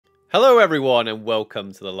Hello, everyone, and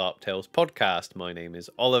welcome to the LARP Tales podcast. My name is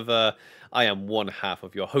Oliver. I am one half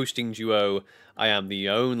of your hosting duo. I am the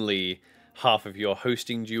only half of your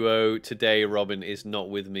hosting duo. Today, Robin is not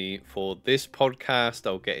with me for this podcast.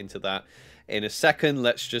 I'll get into that in a second.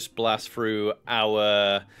 Let's just blast through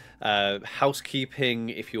our housekeeping.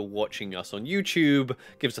 If you're watching us on YouTube,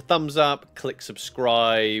 give us a thumbs up, click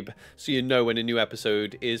subscribe so you know when a new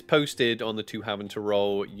episode is posted on the Two Having to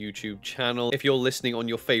Roll YouTube channel. If you're listening on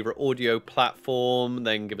your favorite audio platform,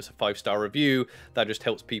 then give us a 5-star review. That just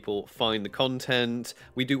helps people find the content.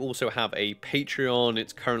 We do also have a Patreon.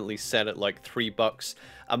 It's currently set at like $3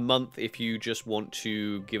 a month if you just want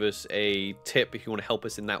to give us a tip, if you want to help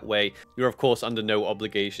us in that way. You're of course under no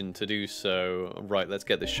obligation to do so. Right, let's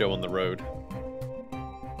get this show on the road.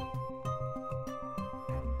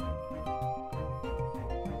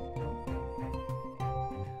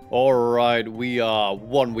 Alright, we are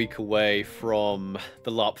 1 week away from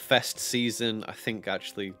the LARP Fest season. I think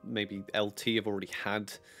actually maybe LT have already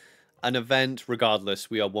had an event. Regardless,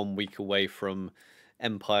 we are 1 week away from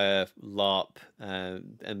Empire Larp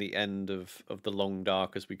and the end of the Long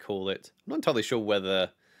Dark, as we call it. I'm not entirely sure whether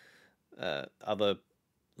other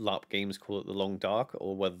LARP games call it the Long Dark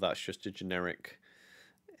or whether that's just a generic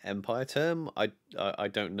Empire term. I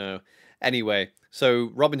don't know. Anyway, so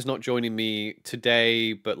Robin's not joining me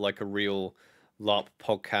today, but like a real LARP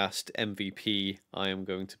podcast MVP, I am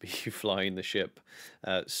going to be flying the ship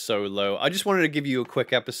solo. I just wanted to give you a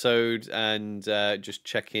quick episode and just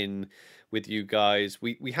check in with you guys.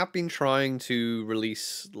 We have been trying to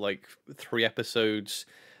release like 3 episodes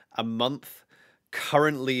a month.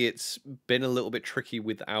 Currently, it's been a little bit tricky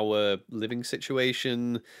with our living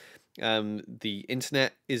situation. The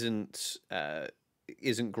internet isn't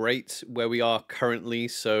great where we are currently,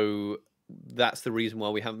 so that's the reason why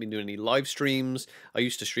we haven't been doing any live streams. I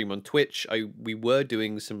used to stream on Twitch. We were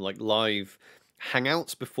doing some like live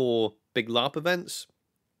hangouts before big LARP events,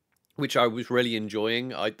 which I was really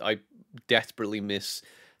enjoying. I desperately miss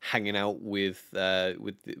hanging out with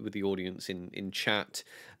the audience in chat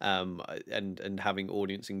and having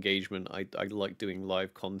audience engagement. I like doing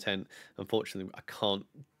live content. Unfortunately, I can't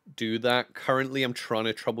do that currently. I'm trying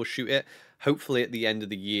to troubleshoot it. Hopefully at the end of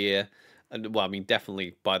the year, and well, I mean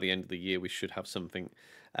definitely by the end of the year we should have something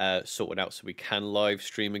sorted out so we can live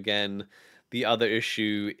stream again. The other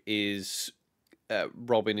issue is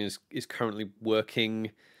Robin is currently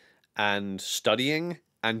working and studying,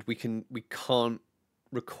 and we can't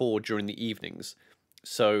record during the evenings.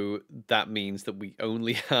 So that means that we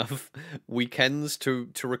only have weekends to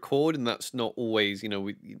record, and that's not always,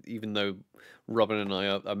 even though Robin and I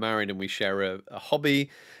are married and we share a hobby,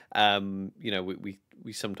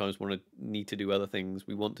 we sometimes need to do other things.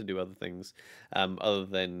 We want to do other things other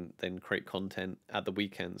than create content at the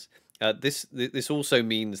weekends. This also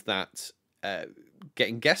means that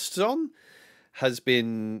getting guests on has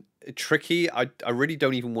been tricky. I really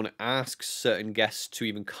don't even want to ask certain guests to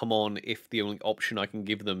even come on if the only option I can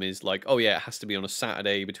give them is like, oh yeah, it has to be on a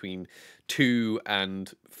Saturday between 2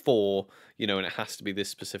 and 4, and it has to be this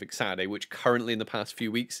specific Saturday, which currently in the past few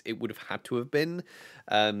weeks it would have had to have been.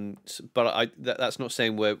 But that's not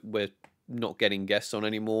saying we're not getting guests on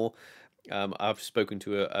anymore. I've spoken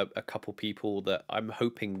to a couple people that I'm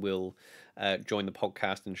hoping will join the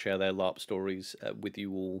podcast and share their LARP stories with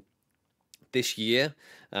you all this year.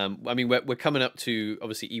 I mean, we're coming up to,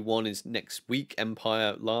 obviously E1 is next week.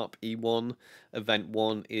 Empire LARP E1 event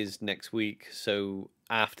 1 is next week. So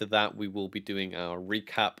after that, we will be doing our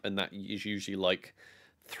recap, and that is usually like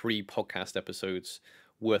 3 podcast episodes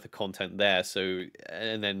worth of content there. So,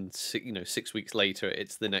 and then 6 weeks later,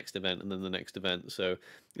 it's the next event, and then the next event. So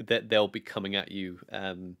they'll be coming at you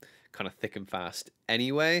kind of thick and fast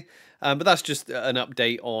anyway. But that's just an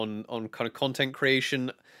update on kind of content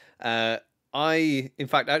creation. In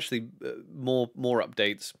fact, actually, more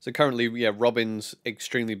updates. So currently, yeah, Robin's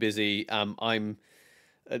extremely busy. I'm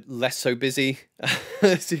less so busy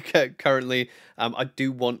currently. I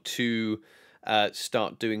do want to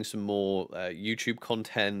start doing some more YouTube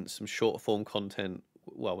content, some short form content.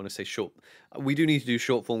 Well, when I say short, we do need to do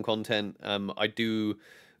short form content. I do,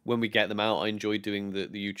 when we get them out, I enjoy doing the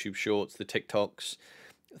YouTube shorts, the TikToks,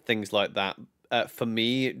 things like that. For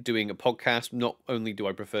me, doing a podcast, not only do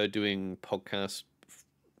I prefer doing podcast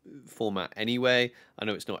format anyway, I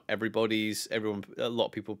know it's not a lot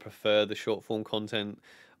of people prefer the short form content.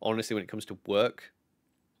 Honestly, when it comes to work,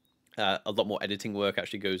 a lot more editing work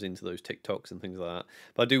actually goes into those TikToks and things like that.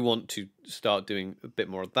 But I do want to start doing a bit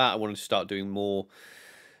more of that. I want to start doing more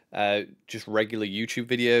just regular YouTube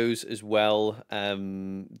videos as well.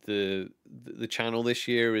 The channel this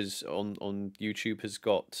year is on YouTube has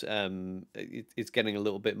got it's getting a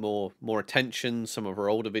little bit more attention. Some of our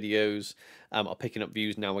older videos are picking up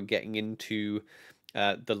views now. We're getting into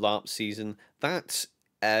the LARP season. That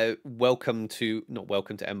welcome to not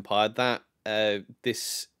welcome to Empire. That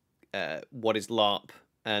this what is LARP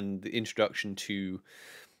and the introduction to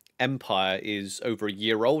Empire is over a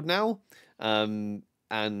year old now.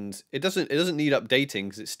 And it doesn't need updating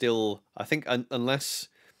because it's still, I think, unless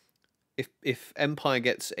if Empire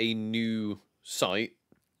gets a new site,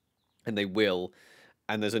 and they will,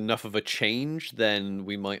 and there's enough of a change, then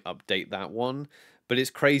we might update that one. But it's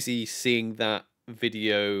crazy seeing that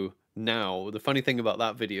video now. The funny thing about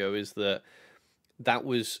that video is that that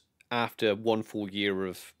was after one full year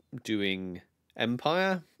of doing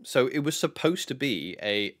Empire, so it was supposed to be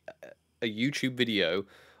a YouTube video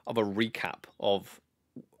of a recap of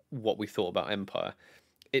what we thought about Empire.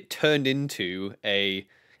 It turned into a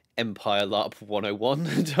Empire LARP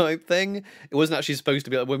 101 type thing. It wasn't actually supposed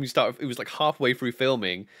to be, like, when we started, it was like halfway through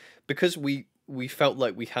filming, because we felt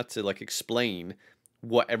like we had to like explain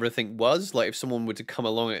what everything was. Like if someone were to come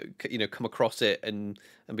along, come across it and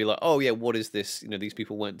be like, oh yeah, what is this? These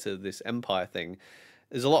people went to this Empire thing.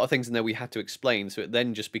 There's a lot of things in there we had to explain, so it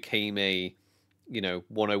then just became a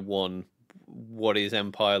 101. What is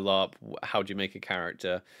Empire LARP? How do you make a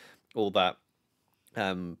character? All that.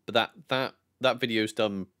 But that video's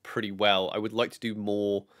done pretty well. I would like to do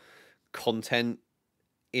more content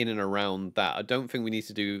in and around that. I don't think we need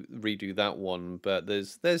to redo that one, but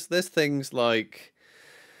there's things like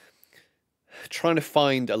trying to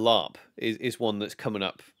find a LARP is one that's coming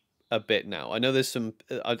up a bit now. I know there's some,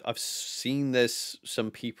 I've seen there's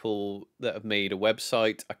some people that have made a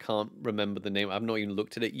website. I can't remember the name. I've not even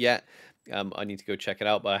looked at it yet. I need to go check it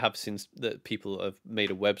out, but I have seen that people have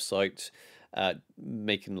made a website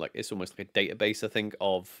making, like, it's almost like a database, I think,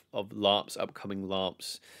 of LARPs, upcoming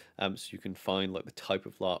LARPs, so you can find like the type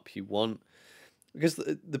of LARP you want. Because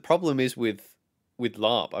the problem is with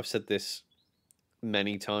LARP, I've said this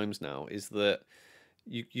many times now, is that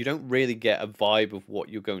you don't really get a vibe of what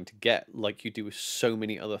you're going to get like you do with so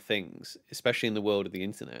many other things, especially in the world of the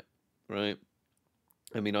internet, right?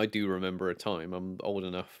 I mean, I do remember a time, I'm old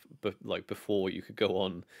enough, but like before you could go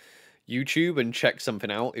on YouTube and check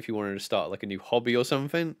something out if you wanted to start like a new hobby or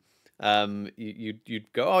something.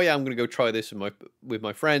 You'd go, oh yeah, I'm gonna go try this with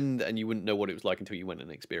my friend, and you wouldn't know what it was like until you went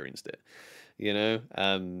and experienced it.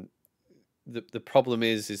 The problem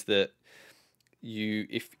is that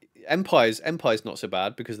if Empire's not so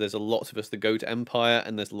bad, because there's a lot of us that go to Empire,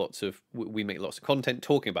 and there's we make lots of content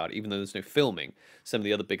talking about it, even though there's no filming. Some of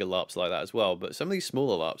the other bigger LARPs like that as well, but some of these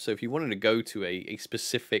smaller LARPs, so if you wanted to go to a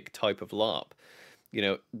specific type of LARP,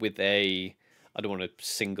 with I don't want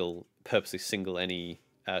to purposely single any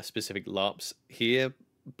specific LARPs here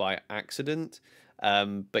by accident,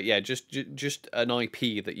 but yeah, just an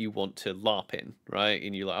IP that you want to LARP in, right?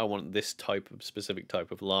 And you're like, I want this specific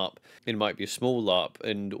type of LARP. It might be a small LARP,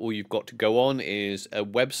 and all you've got to go on is a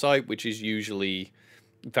website, which is usually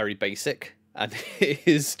very basic, and it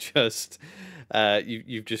is just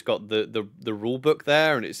you've just got the rule book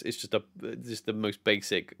there, and it's just the most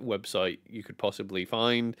basic website you could possibly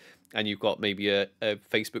find, and you've got maybe a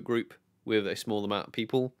Facebook group with a small amount of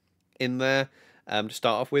people in there to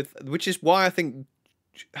start off with, which is why I think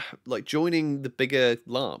like joining the bigger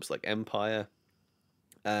LARPs like Empire,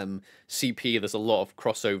 CP, there's a lot of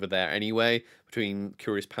crossover there anyway between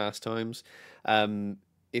Curious Pastimes.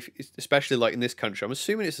 Especially like in this country, I'm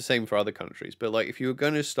assuming it's the same for other countries, but like if you were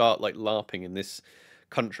going to start like LARPing in this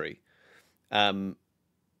country, I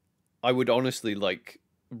would honestly like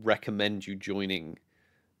recommend you joining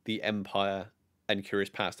the Empire and Curious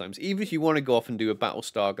Pastimes, even if you want to go off and do a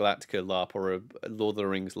Battlestar Galactica LARP or a Lord of the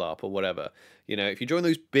Rings LARP or whatever. If you join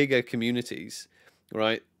those bigger communities,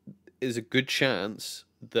 right, there's a good chance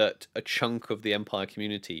that a chunk of the Empire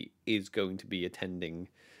community is going to be attending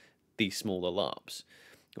these smaller LARPs,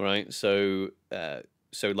 right? So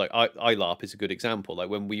like iLARP is a good example. Like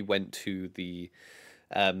when we went to the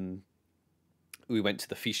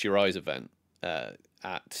Feast Your Eyes event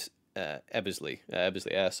at Eversley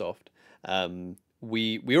Airsoft.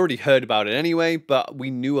 We already heard about it anyway, but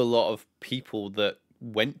we knew a lot of people that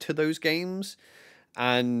went to those games,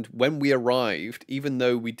 and when we arrived, even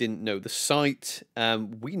though we didn't know the site,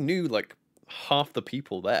 we knew like half the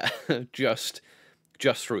people there just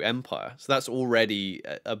through Empire. So that's already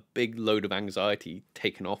a big load of anxiety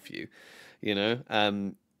taken off you.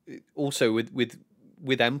 Also with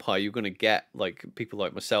with Empire, you're going to get like people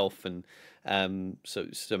like myself and so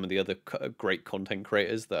some of the other great content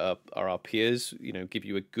creators that are our peers, you know, give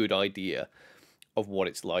you a good idea of what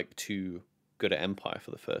it's like to go to Empire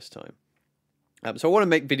for the first time. So I want to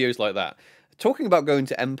make videos like that. Talking about going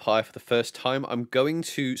to Empire for the first time, I'm going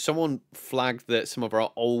to... Someone flagged that some of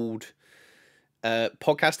our old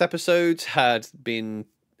podcast episodes had been...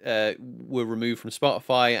 were removed from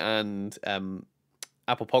Spotify and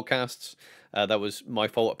Apple Podcasts. That was my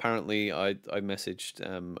fault, apparently. I messaged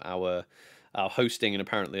our hosting, and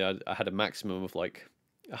apparently I had a maximum of like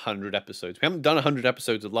 100 episodes. We haven't done 100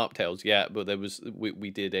 episodes of LARP Tales yet, but there was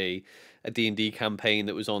we did a D&D campaign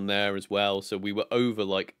that was on there as well, so we were over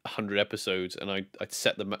like 100 episodes, and I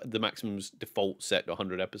set the maximum's default set to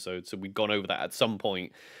 100 episodes, so we'd gone over that at some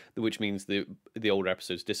point, which means the older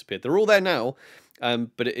episodes disappeared. They're all there now,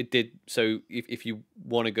 but it did. So if you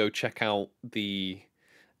want to go check out the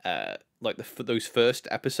like those first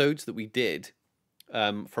episodes that we did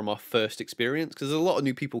from our first experience, because there's a lot of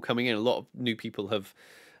new people coming in. A lot of new people have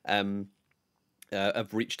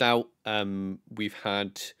reached out. We've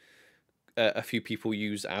had a few people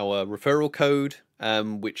use our referral code,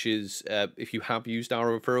 which is if you have used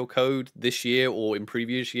our referral code this year or in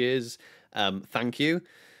previous years, thank you,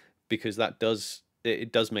 because that does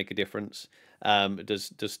make a difference.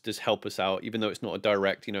 It does help us out, even though it's not a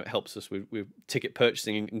direct, you know, it helps us with ticket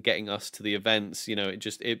purchasing and getting us to the events. You know,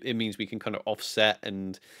 it means we can kind of offset,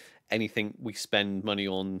 and anything we spend money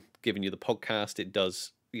on giving you the podcast, it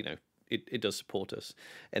does, you know, it does support us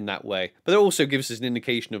in that way. But it also gives us an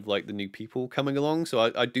indication of like the new people coming along.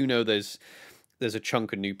 So I do know there's a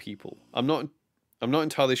chunk of new people. I'm not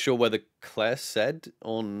entirely sure whether Claire said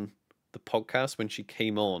on the podcast when she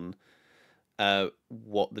came on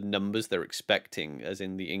what the numbers they're expecting, as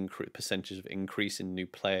in the percentage of increase in new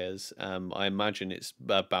players. I imagine it's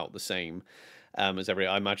about the same as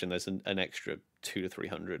I imagine there's an extra 200 to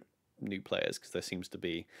 300 new players, because there seems to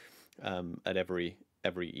be at every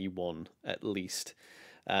E1 at least.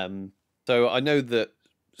 So I know that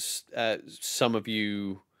some of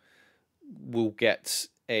you will get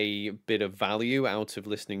a bit of value out of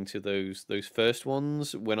listening to those first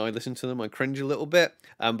ones. When I listen to them, I cringe a little bit,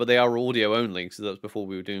 but they are audio only, so that's before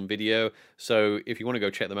we were doing video. So if you want to go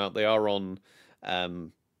check them out, they are on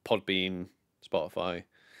Podbean, Spotify,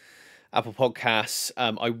 Apple Podcasts.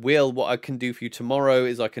 What I can do for you tomorrow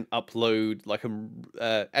is I can upload, like,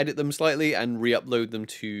 edit them slightly and re-upload them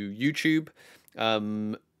to YouTube.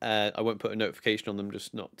 I won't put a notification on them,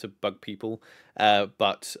 just not to bug people.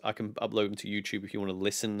 But I can upload them to YouTube if you want to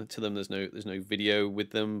listen to them. There's no video with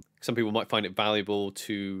them. Some people might find it valuable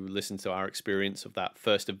to listen to our experience of that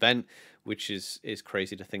first event, which is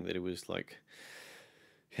crazy to think that it was like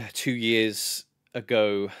 2 years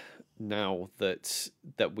ago now that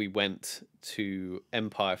we went to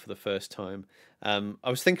Empire for the first time. I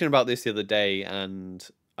was thinking about this the other day, and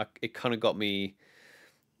it kind of got me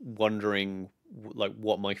wondering like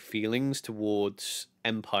what my feelings towards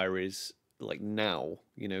Empire is like now,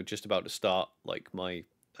 you know, just about to start like my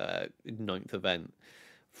 9th event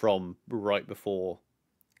from right before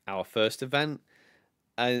our first event.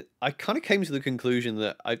 I kind of came to the conclusion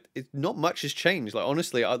that not much has changed. Like,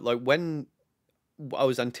 honestly, when I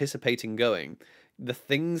was anticipating going, the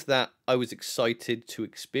things that I was excited to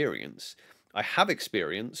experience, I have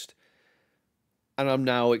experienced, and I'm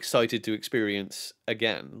now excited to experience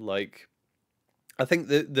again. Like, I think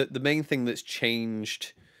the main thing that's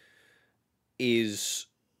changed is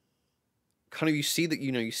kind of you see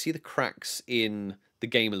the cracks in the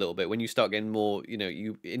game a little bit when you start getting more, you know,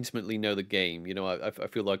 you intimately know the game. You know, I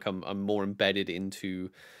feel like I'm more embedded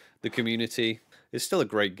into the community. It's still a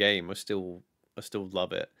great game. I still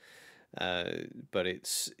love it. But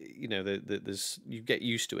it's, you know, there's, you get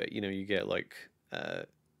used to it. You know, you get like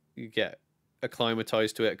you get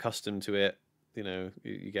acclimatized to it, accustomed to it. You know,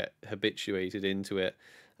 you get habituated into it.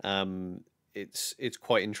 It's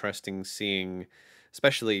quite interesting seeing,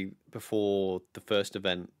 especially before the first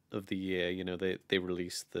event of the year. You know, they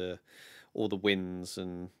released all the wins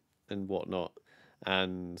and whatnot,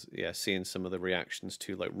 and yeah, seeing some of the reactions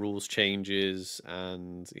to like rules changes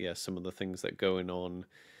and some of the things that are going on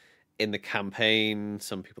in the campaign.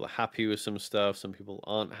 Some people are happy with some stuff, some people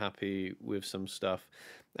aren't happy with some stuff.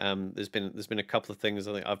 There's been a couple of things.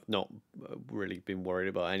 I think I've not really been worried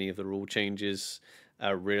about any of the rule changes.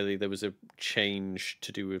 Really, there was a change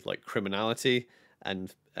to do with like criminality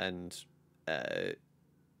and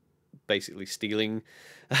basically stealing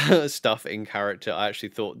stuff in character. I actually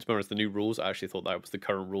thought, to be honest, the new rules, I actually thought that was the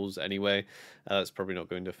current rules anyway. That's probably not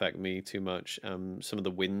going to affect me too much. Some of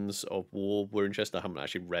the Winds of War were interesting. I haven't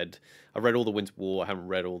actually read. I read all the Winds of War. I haven't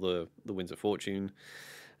read all the Winds of Fortune.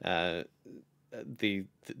 Uh, the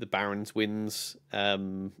Baron's Winds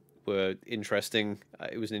were interesting.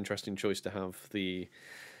 It was an interesting choice to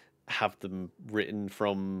have them written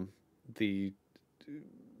from the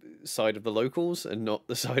side of the locals and not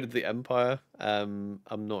the side of the Empire. I'm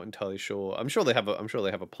not entirely sure. I'm sure they have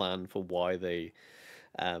a plan for why they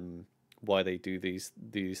do these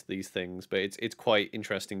things. But it's quite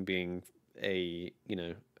interesting being a,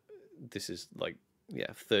 this is like,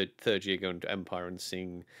 yeah, third year going to Empire and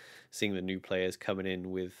seeing the new players coming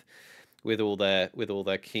in with all their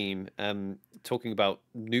keen. Talking about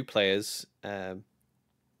new players, yeah,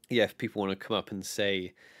 if people want to come up and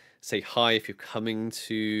say hi, if you're coming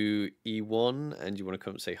to E1 and you want to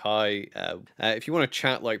come and say hi. If you want to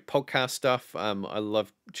chat like podcast stuff, I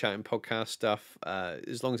love chatting podcast stuff.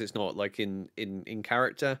 As long as it's not like in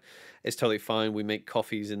character, it's totally fine. We make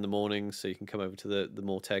coffees in the morning, so you can come over to the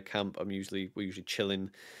Mortair camp. We're usually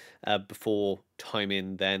chilling before time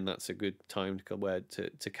in. Then that's a good time to come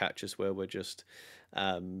to catch us, where we're just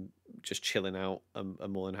chilling out. I'm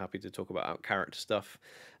more than happy to talk about out character stuff.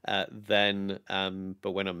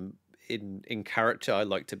 But when I'm in character, I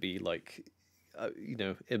like to be like,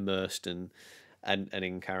 immersed and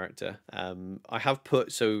in character. I have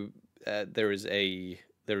put, so there is a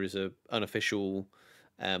unofficial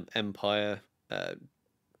Empire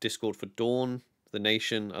Discord for Dawn, the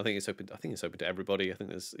nation. I think it's open to everybody. I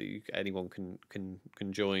think anyone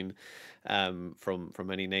can join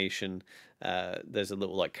from any nation. There's a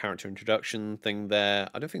little like character introduction thing there.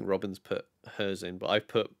 I don't think Robin's put hers in, but I've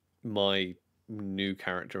put my new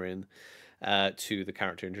character in to the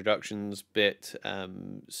character introductions bit.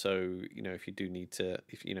 So if you do need to,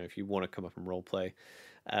 if you want to come up and roleplay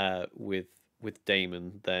with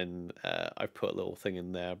Damon, then I've put a little thing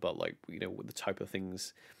in there about like with the type of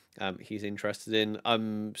things he's interested in.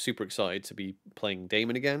 I'm super excited to be playing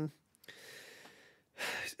Damon again,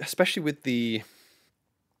 especially with the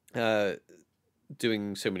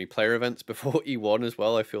doing so many player events before E1 as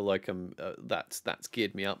well. I feel like that's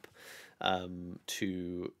geared me up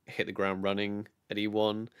to hit the ground running at E1.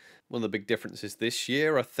 One of the big differences this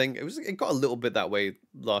year, I think it got a little bit that way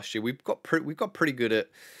last year. We've got pretty good at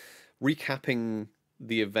recapping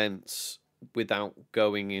the events without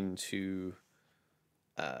going into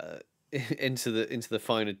the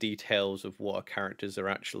finer details of what our characters are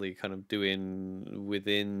actually kind of doing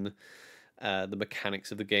within the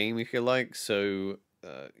mechanics of the game, if you like. So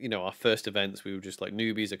our first events, we were just like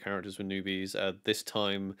newbies. Our characters were newbies. This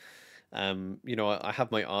time, I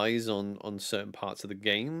have my eyes on certain parts of the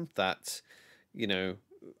game that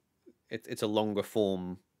it's a longer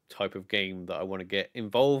form type of game that I want to get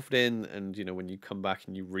involved in. And when you come back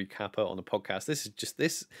and you recap it on the podcast,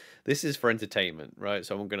 this is for entertainment, right?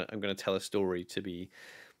 So I'm gonna tell a story to be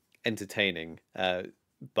entertaining.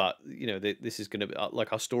 But this is going to be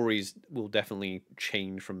like, our stories will definitely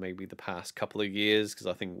change from maybe the past couple of years, because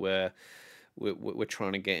I think we're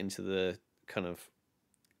trying to get into the kind of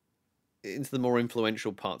into the more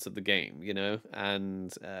influential parts of the game,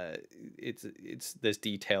 and there's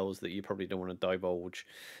details that you probably don't want to divulge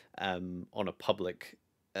on a public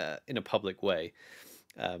in a public way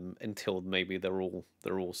until maybe they're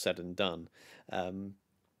all said and done.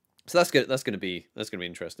 So that's good. That's going to be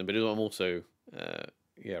interesting. But I'm also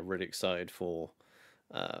really excited for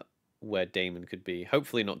where Damon could be.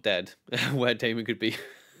 Hopefully not dead. Where Damon could be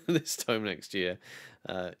this time next year.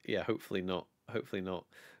 Hopefully not. Hopefully not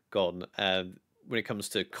gone. When it comes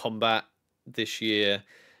to combat this year,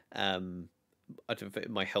 I don't think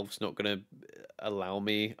my health's not going to allow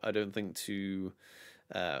me. I don't think to.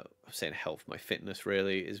 I'm saying health, my fitness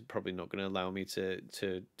really is probably not going to allow me to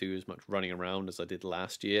do as much running around as I did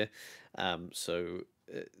last year. So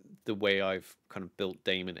the way I've kind of built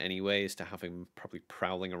Damon anyway is to have him probably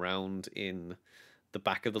prowling around in the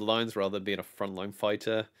back of the lines rather than being a frontline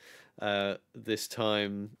fighter this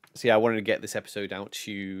time. So yeah, I wanted to get this episode out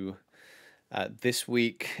to you this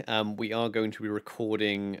week. We are going to be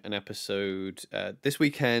recording an episode this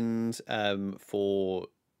weekend for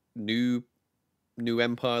new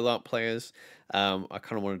Empire Larp players. I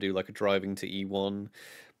kind of want to do like a driving to E1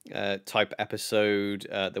 type episode.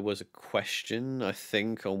 There was a question, I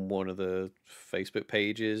think, on one of the Facebook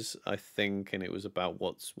pages, and it was about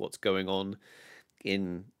what's going on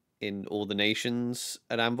in all the nations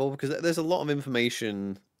at Anvil, because there's a lot of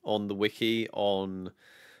information on the wiki on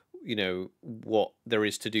what there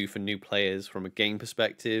is to do for new players from a game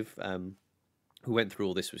perspective. who went through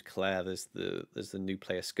all this was Claire. There's the new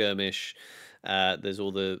player skirmish. There's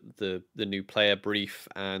all the new player brief,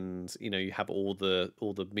 and you have all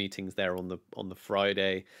the meetings there on the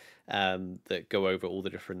Friday that go over all the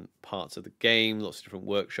different parts of the game, lots of different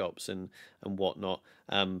workshops and whatnot.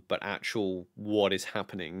 But actual what is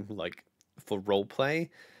happening, like for role play,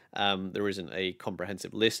 there isn't a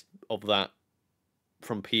comprehensive list of that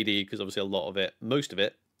from PD, because obviously most of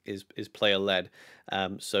it is player led.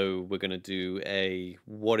 So we're going to do a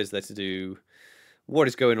what is there to do, what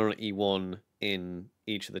is going on at E1 in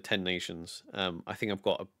each of the 10 nations. I think I've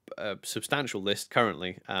got a substantial list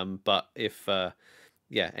currently, but if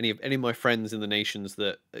any of my friends in the nations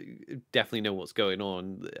that definitely know what's going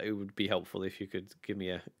on, it would be helpful if you could give me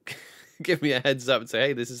a give me a heads up and say,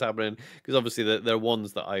 hey, this is happening, because obviously there are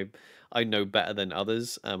ones that I know better than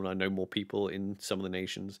others, and I know more people in some of the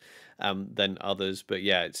nations than others. But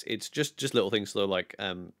yeah, it's just little things. So like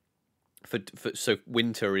so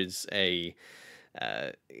winter is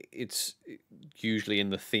it's usually in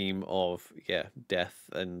the theme of death,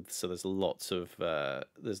 and so there's lots of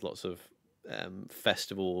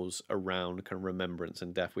festivals around kind of remembrance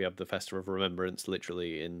and death. We have the Festival of Remembrance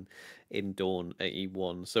literally in Dawn at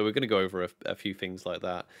E1, so we're going to go over a few things like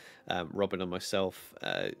that, Robin and myself,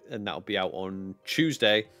 and that'll be out on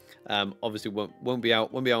Tuesday. Obviously won't be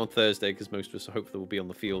out on Thursday, because most of us hopefully will be on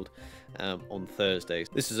the field on Thursday.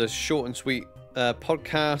 This is a short and sweet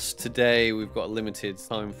podcast today. We've got a limited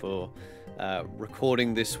time for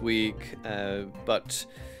recording this week, but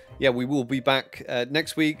yeah, we will be back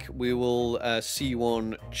next week. We will see you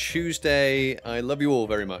on Tuesday. I love you all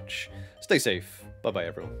very much. Stay safe. Bye-bye,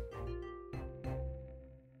 everyone.